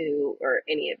wanted to, or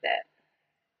any of that.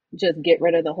 Just get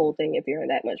rid of the whole thing if you're in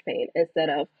that much pain, instead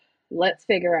of let's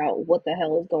figure out what the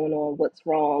hell is going on, what's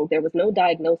wrong. There was no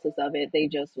diagnosis of it. They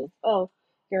just was, oh,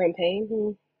 you're in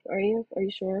pain. Are you? Are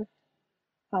you sure?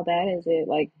 How bad is it?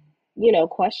 Like,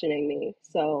 questioning me.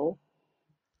 So,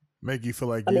 Make you feel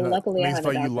like I you're mean, not, luckily I makes you have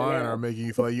feel a like you doctor lying, or now. making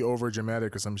you feel like you over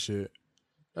dramatic or some shit.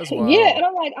 That's Yeah, wild. and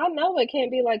I'm like, I know it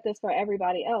can't be like this for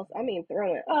everybody else. I mean,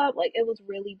 throwing up, like it was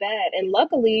really bad. And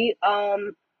luckily,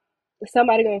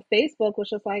 somebody on Facebook was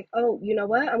just like, "Oh, you know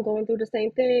what? I'm going through the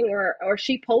same thing," or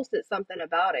she posted something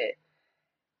about it,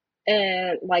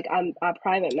 and like I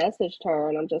private messaged her,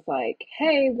 and I'm just like,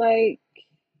 "Hey, like,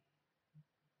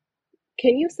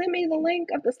 can you send me the link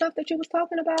of the stuff that you was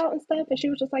talking about and stuff?" And she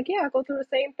was just like, "Yeah, I go through the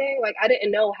same thing." Like I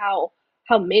didn't know how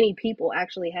many people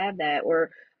actually have that,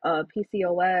 or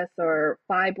PCOS or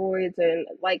fibroids, and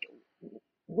like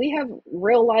we have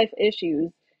real life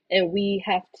issues, and we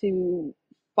have to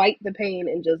fight the pain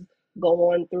and just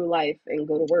go on through life and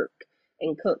go to work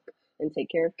and cook and take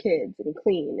care of kids and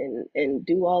clean and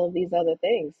do all of these other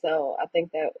things. So I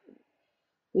think that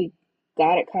we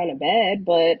got it kind of bad,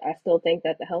 but I still think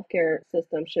that the healthcare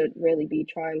system should really be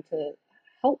trying to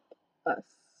help us.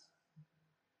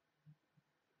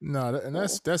 No, and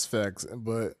that's So that's facts.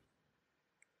 But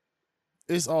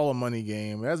it's all a money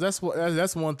game. That's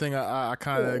one thing I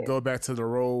kind of yeah, go back to the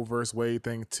Roe versus Wade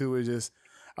thing too. Is just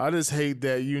I just hate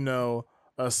that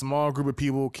a small group of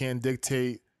people can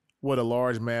dictate what a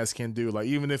large mass can do. Like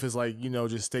even if it's like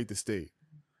just state to state.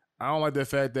 I don't like the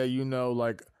fact that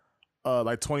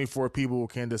like 24 people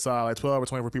can decide, like 12 or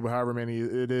 24 people, however many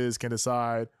it is, can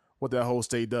decide what that whole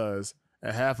state does.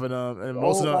 And half of them, and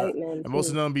most of old them, white men and most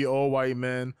of too. them be old white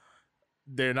men.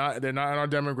 They're not in our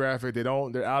demographic.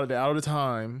 They're out of the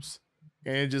times,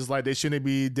 and it's just like they shouldn't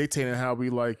be dictating how we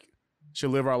like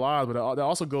should live our lives. But that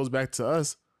also goes back to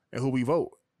us and who we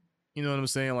vote. You know what I'm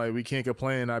saying? Like we can't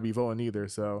complain and not be voting either.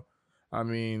 So, I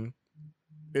mean,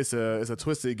 it's a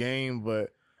twisted game,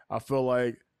 but I feel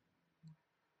like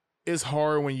it's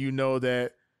hard when you know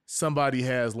that somebody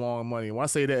has long money. When I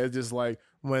say that, it's just like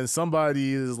when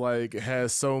somebody is like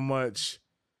has so much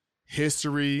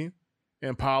history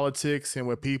in politics and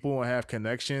with people and have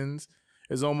connections,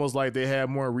 it's almost like they have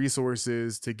more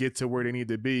resources to get to where they need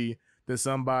to be than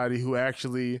somebody who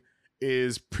actually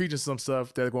is preaching some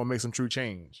stuff that's going to make some true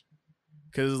change.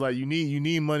 Because it's like you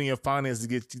need money and finance to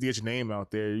get your name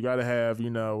out there. You got to have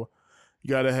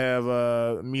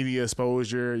media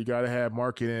exposure. You got to have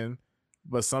marketing.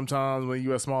 But sometimes when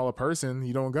you're a smaller person,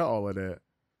 you don't got all of that.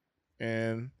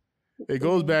 And it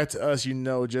goes Yeah. back to us,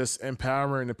 just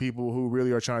empowering the people who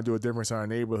really are trying to do a difference in our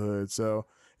neighborhood. So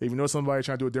if you know somebody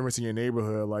trying to do a difference in your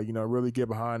neighborhood, like, really get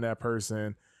behind that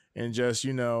person and just,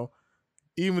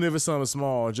 even if it's something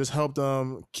small, just help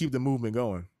them keep the movement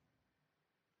going.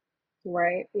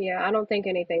 Right. Yeah, I don't think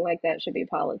anything like that should be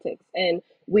politics. And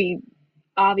we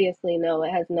obviously know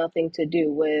it has nothing to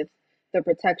do with the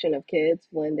protection of kids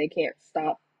when they can't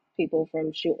stop people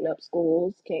from shooting up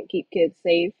schools, can't keep kids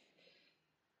safe.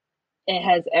 It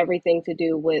has everything to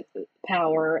do with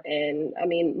power. And I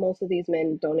mean, most of these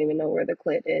men don't even know where the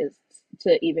clit is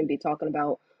to even be talking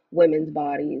about women's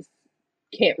bodies.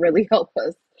 Can't really help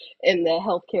us in the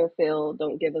healthcare field,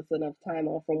 don't give us enough time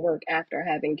off from work after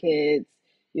having kids.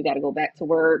 You got to go back to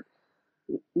work,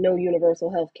 no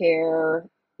universal health care.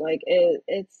 Like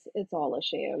it's all a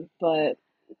sham. But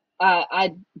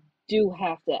I do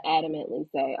have to adamantly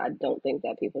say I don't think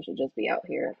that people should just be out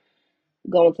here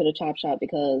going to the chop shop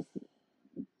because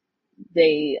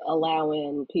they allow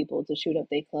in people to shoot up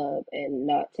their club and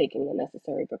not taking the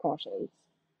necessary precautions.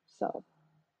 So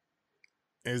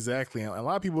Exactly. And a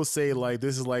lot of people say like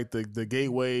this is like the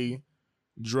gateway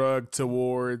drug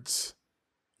towards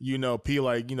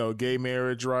gay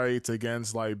marriage rights,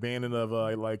 against like banning of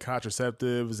like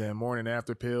contraceptives and morning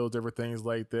after pills, different things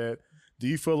like that. Do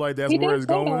you feel like that's he where did it's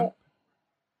say going?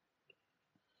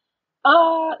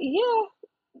 that. Yeah.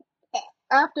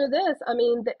 After this, I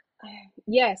mean,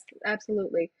 yes,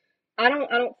 absolutely. I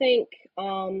don't think,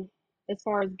 as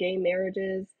far as gay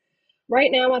marriages,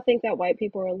 right now, I think that white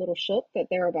people are a little shook that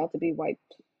they're about to be wiped.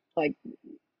 Like,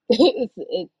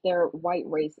 their white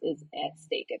race is at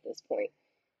stake at this point.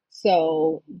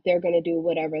 So they're going to do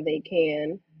whatever they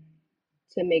can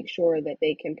to make sure that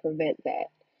they can prevent that.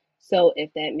 So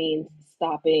if that means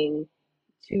stopping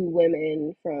two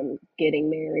women from getting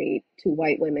married to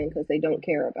white women because they don't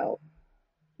care about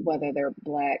whether they're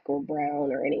black or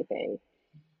brown or anything.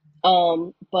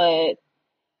 But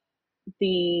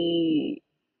the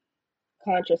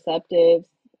contraceptives,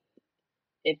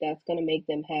 if that's going to make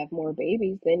them have more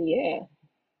babies, then yeah,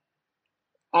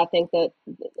 I think that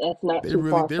that's not They too really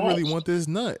far they really fetched. want this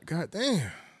nut. God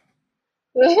damn.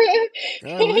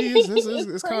 God, Lee, It's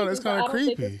it's crazy, but kind of I don't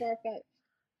think it's creepy. far fetched.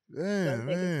 Don't Damn,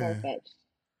 think it's far man. fetched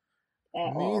at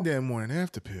Need all. that morning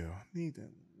after pill. Need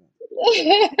that.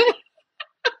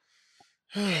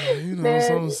 Man,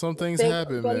 some things think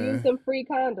happen, better use man. them free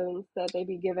condoms that they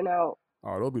be giving out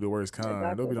Oh, they'll be the worst at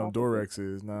kind. They'll be doctor's them offices.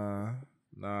 Dorexes.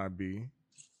 Nah, B.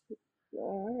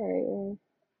 All right, well,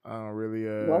 I don't really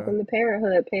welcome to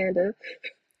parenthood, Panda.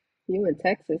 You in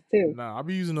Texas too. Nah, I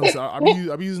be using them. I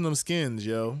be using them skins,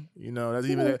 yo. That's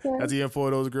Okay. even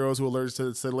for those girls who are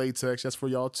allergic to latex. That's for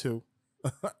y'all too.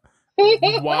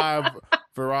 Wide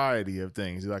variety of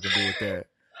things that I can do with that.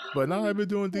 But now I've been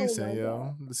doing Oh decent, my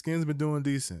God. yo. The skin's been doing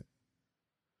decent.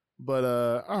 But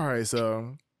all right,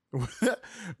 so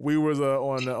we was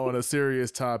on a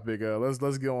serious topic.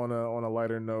 Let's get on a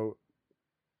lighter note.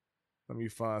 Let me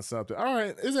find something. All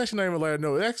right, it's actually not even a lighter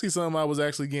note. It's actually something I was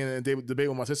actually getting in a debate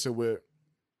with my sister with.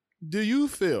 Do you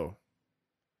feel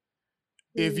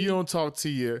if you Mm, don't talk to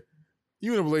you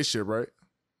in a relationship, right?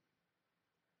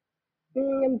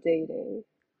 I'm dating.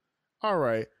 All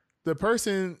right, the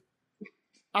person,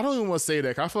 I don't even want to say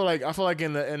that. I feel like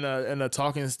in the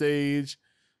talking stage,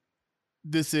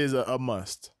 this is a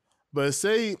must. But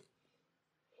say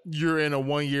you're in a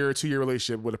 1 year or 2 year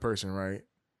relationship with a person, right?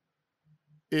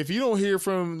 If you don't hear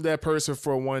from that person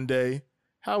for one day,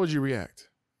 how would you react?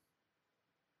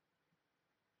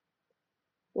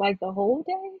 Like the whole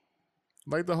day?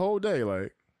 Like the whole day,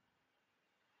 like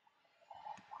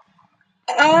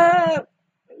Uh,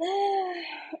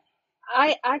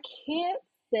 I can't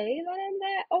say that I'm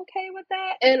that okay with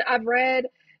that. And I've read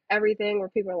everything where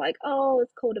people are like, "Oh,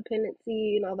 it's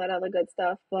codependency and all that other good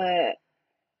stuff." But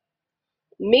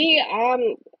me,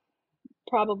 I'm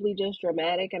probably just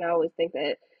dramatic, and I always think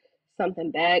that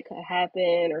something bad could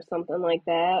happen or something like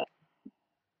that.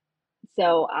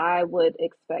 So I would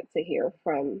expect to hear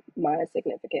from my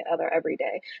significant other every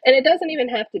day. And it doesn't even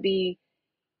have to be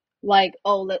like,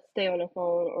 oh, let's stay on the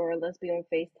phone or let's be on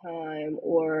FaceTime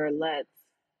or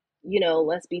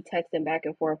let's be texting back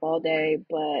and forth all day,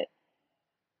 but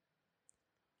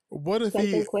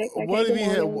something quick, like, hey, good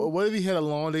morning. what if he had a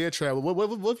long day of travel?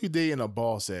 What if you dating a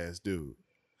boss ass dude?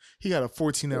 He got a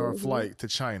 14-hour Hmm. flight to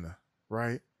China,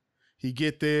 right? He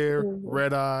get there, Hmm.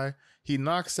 red eye, he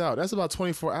knocks out. That's about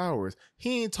 24 hours.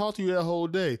 He ain't talked to you that whole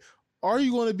day. Are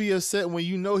you going to be upset when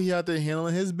you know he out there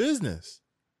handling his business?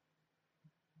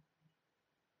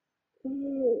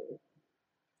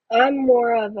 I'm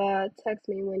more of a text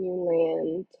me when you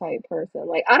land type person.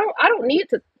 Like I don't need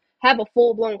to have a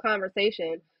full blown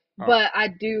conversation, Uh, but I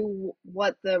do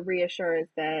want the reassurance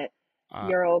that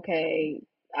uh, you're okay.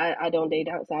 I don't date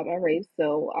outside my race,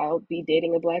 so I'll be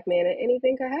dating a black man and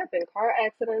anything could happen. Car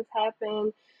accidents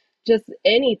happen, just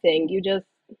anything. You just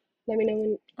let me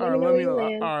know when you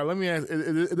all land. right. Let me ask.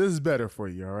 This is better for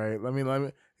you. All right. Let me.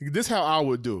 This is how I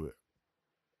would do it.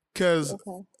 Cause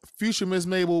Okay. future Miss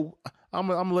Mabel, I'm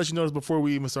gonna let you know this before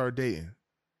we even start dating.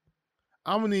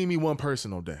 I'm gonna need me one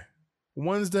personal day.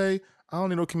 Wednesday, I don't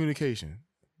need no communication.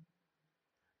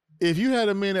 If you had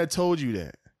a man that told you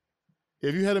that,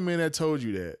 if you had a man that told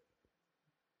you that,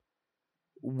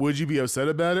 would you be upset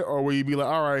about it, or would you be like,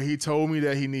 all right, he told me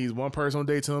that he needs one personal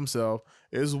day to himself.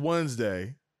 It's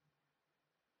Wednesday.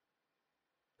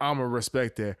 I'm gonna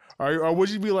respect that. Or would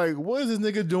you be like, what is this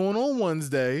nigga doing on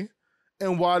Wednesday,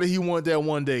 and why did he want that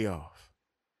one day off?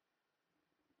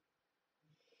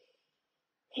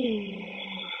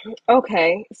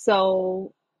 Okay,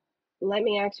 so let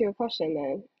me ask you a question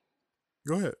then.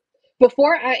 Go ahead.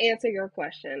 Before I answer your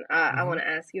question, I Mm-hmm. want to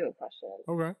ask you a question.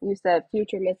 Okay. You said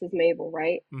future Mrs. Mabel,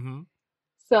 right? Mm-hmm.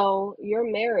 So you're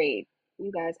married.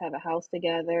 You guys have a house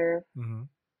together. Mm-hmm.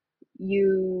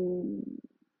 You,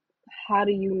 how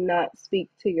do you not speak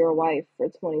to your wife for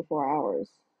 24 hours?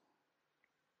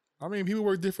 I mean, people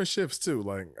work different shifts too.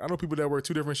 Like I know people that work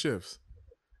two different shifts,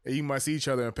 and you might see each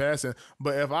other in passing.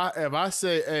 But if I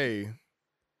say, hey,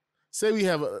 say we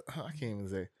have a, I can't even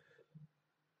say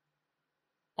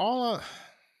all.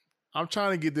 I'm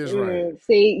trying to get this right.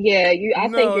 See, yeah, you. I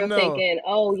think No, you're no, thinking,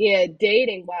 oh yeah,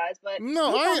 dating wise, but no.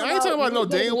 you're talking I ain't talking about about no you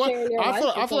may dating. be What sharing your I life feel,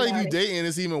 with I feel like if you somebody. dating,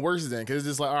 it's even worse then because it's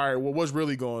just like, all right, well, what's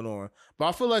really going on? But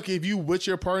I feel like if you with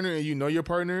your partner and you know your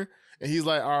partner, and he's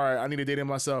like, all right, I need to date him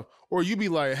myself, or you be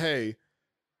like, hey,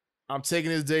 I'm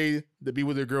taking this day to be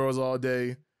with the girls all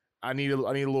day. I need a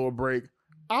little break.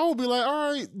 I will be like,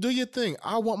 all right, do your thing.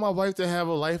 I want my wife to have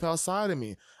a life outside of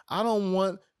me. I don't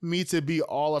want me to be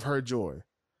all of her joy.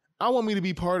 I want me to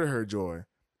be part of her joy.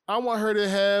 I want her to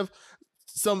have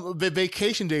some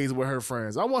vacation days with her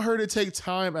friends. I want her to take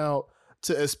time out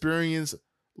to experience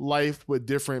life with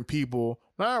different people,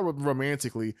 not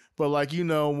romantically, but like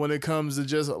when it comes to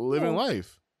just living Yeah,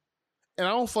 life. And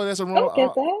I don't feel like that's a I wrong.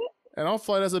 get that. And I don't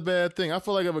feel like that's a bad thing. I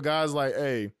feel like if a guy's like,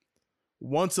 hey,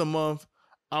 once a month,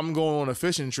 I'm going on a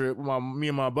fishing trip with me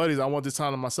and my buddies. I want this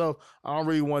time to myself. I don't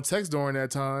really want text during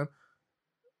that time.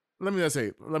 Let me just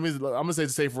say, I'm gonna say to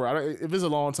say for if it's a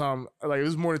long time, like if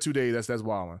it's more than 2 days, that's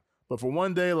wilding. But for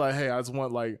one day, like, hey, I just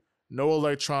want like no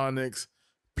electronics,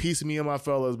 peace me and my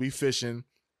fellas, be fishing.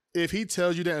 If he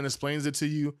tells you that and explains it to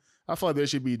you, I feel like there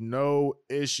should be no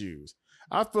issues.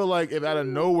 I feel like if out of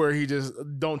nowhere he just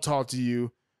don't talk to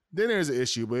you, then there's an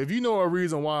issue. But if you know a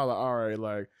reason why, like, all right,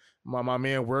 like my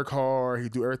man work hard, he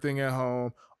do everything at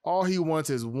home. All he wants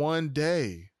is one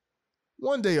day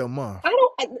a month. I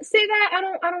don't see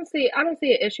that. I don't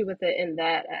see an issue with it in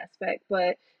that aspect.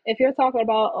 But if you're talking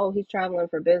about, oh, he's traveling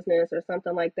for business or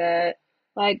something like that,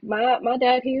 like my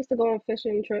dad, he used to go on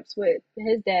fishing trips with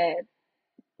his dad.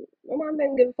 My mom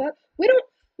didn't give a fuck. We don't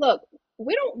look.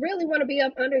 We don't really want to be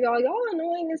up under y'all. Y'all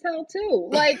annoying as hell too.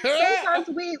 Like sometimes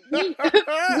we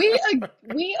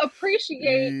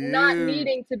appreciate not You,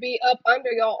 needing to be up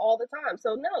under y'all all the time.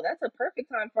 So no, that's a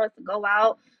perfect time for us to go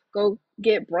out, go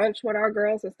get brunch with our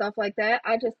girls and stuff like that.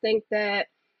 I just think that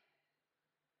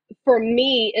for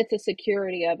me, it's a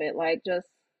security of it. Like just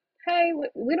hey,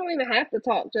 we don't even have to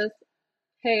talk. Just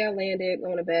hey, I landed,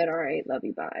 going to bed. All right, love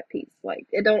you, bye, peace. Like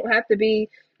it don't have to be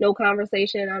no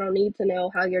conversation. I don't need to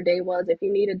know how your day was. If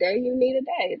you need a day, you need a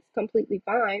day. It's completely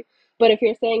fine. But if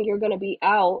you're saying you're gonna be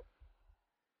out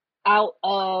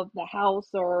of the house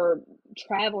or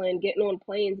traveling, getting on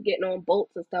planes, getting on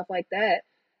boats and stuff like that,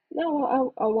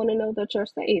 no, I want to know that you're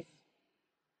safe.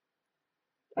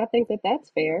 I think that that's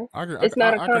fair. It's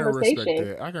not a I can respect conversation.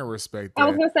 that. I can respect I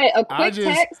was that. gonna say a I quick just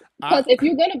text I because if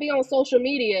you're gonna be on social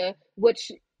media,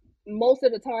 which most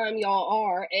of the time y'all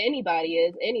are, anybody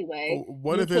is anyway, what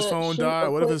you if his could phone shoot a died?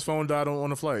 What if quick. his phone died on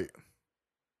the flight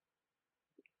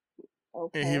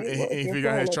and Okay, well if he your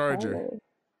forgot his phone is charger silent,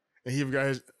 and he forgot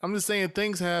his? I'm just saying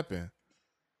things happen.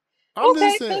 I'm just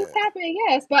okay, saying. things happen,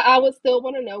 yes, but I would still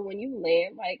want to know when you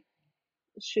land. Like,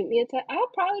 shoot me a text. I'll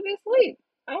probably be asleep.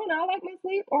 I don't know. I like my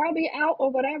sleep, or I'll be out,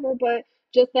 or whatever. But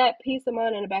just that peace of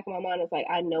mind in the back of my mind is like,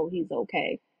 I know he's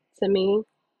okay. To me,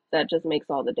 that just makes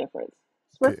all the difference.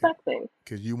 It's respecting,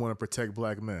 Because you want to protect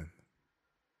black men.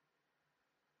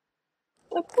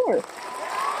 of course.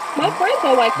 My friends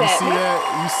are like You that. see My that?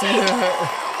 You see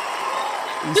that?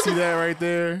 You see that right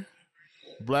there?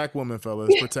 Black woman,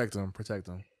 fellas, protect them. Protect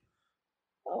them.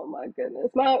 oh my goodness,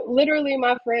 my literally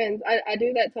my friends. I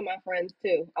do that to my friends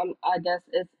too. I guess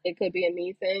it could be a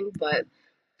me thing, but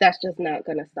that's just not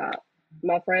gonna stop.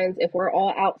 My friends, if we're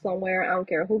all out somewhere, I don't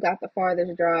care who got the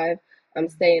farthest drive. I'm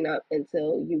staying up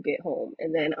until you get home,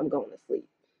 and then I'm going to sleep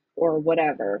or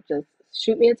whatever. Just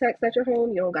shoot me a text at your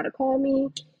home. You don't gotta call me.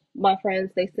 My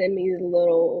friends, they send me the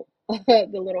little the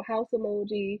little house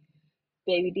emoji.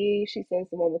 Baby D, she sends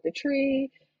the one with the tree.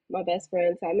 My best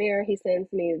friend Tamir, he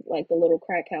sends me like the little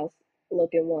crack house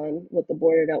looking one with the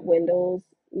boarded up windows.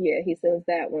 Yeah, he sends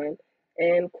that one.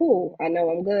 And cool, I know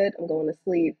I'm good. I'm going to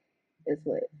sleep. It's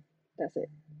lit. That's it.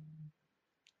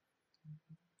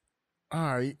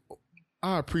 All right.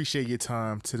 I appreciate your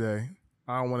time today.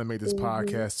 I don't want to make this Hmm.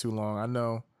 podcast too long. I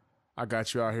know I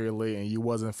got you out here late and you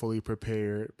wasn't fully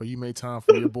prepared, but you made time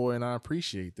for your boy, and I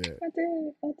appreciate that. I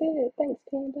did. I did. Thanks,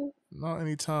 Panda. No,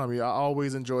 anytime. Yeah, I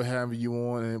always enjoy having you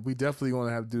on, and we definitely going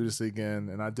to have to do this again.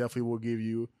 And I definitely will give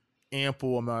you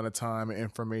ample amount of time and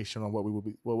information on what we will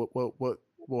be, what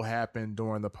will happen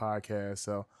during the podcast.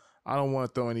 So I don't want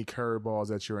to throw any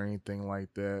curveballs at you or anything like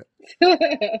that.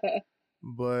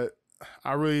 But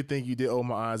I really think you did open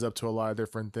my eyes up to a lot of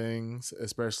different things,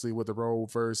 especially with the Roe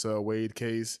versus Wade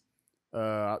case.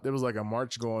 There was like a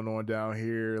march going on down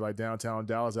here, like downtown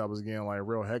Dallas. I was getting like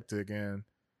real hectic, and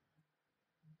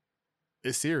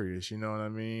it's serious. You know what I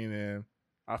mean? And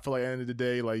I feel like at the end of the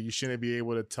day, like you shouldn't be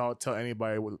able to tell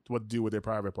anybody what to do with their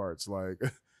private parts. Like,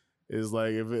 it's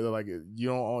like if it, like you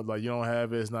don't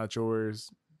have it, it's not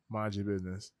yours. Mind your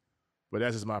business. But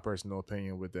that's just my personal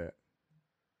opinion with that.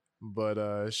 But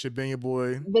it should be your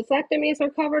boy. Vasectomies are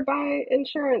covered by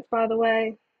insurance, by the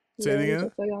way. Say it Men, again.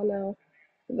 just so y'all know.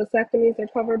 Vasectomies are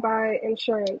covered by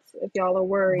insurance if y'all are But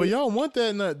worried. y'all want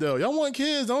that nut though. Y'all want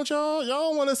kids, don't y'all?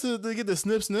 Y'all want us to get the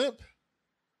snip snip.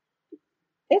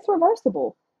 It's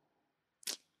reversible.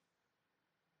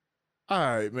 All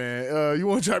right, man. You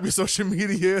want to drop your social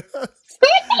media?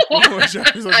 You want to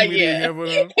drop your social media Yeah. again for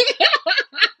them?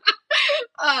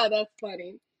 That's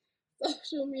funny.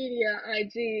 Social media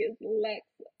IG is Lex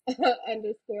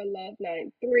underscore love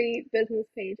 93. Business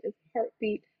page is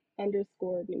heartbeat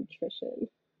underscore nutrition.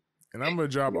 And I'm gonna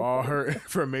drop You're all funny. her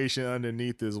information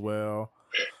underneath as well.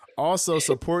 Also,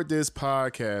 support this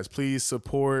podcast. Please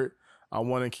support. I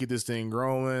want to keep this thing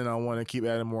growing. I want to keep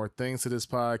adding more things to this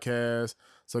podcast.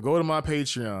 So go to my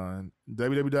Patreon,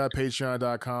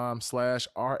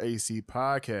 www.patreon.com/RAC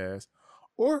podcast,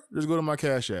 or just go to my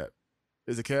Cash App.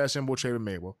 It's a cash symbol, Trader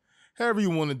Mabel. However you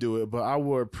want to do it, but I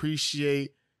will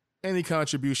appreciate any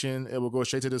contribution. It will go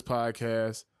straight to this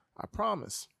podcast. I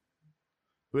promise.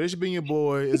 But it's been your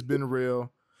boy. It's been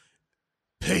real.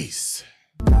 Peace.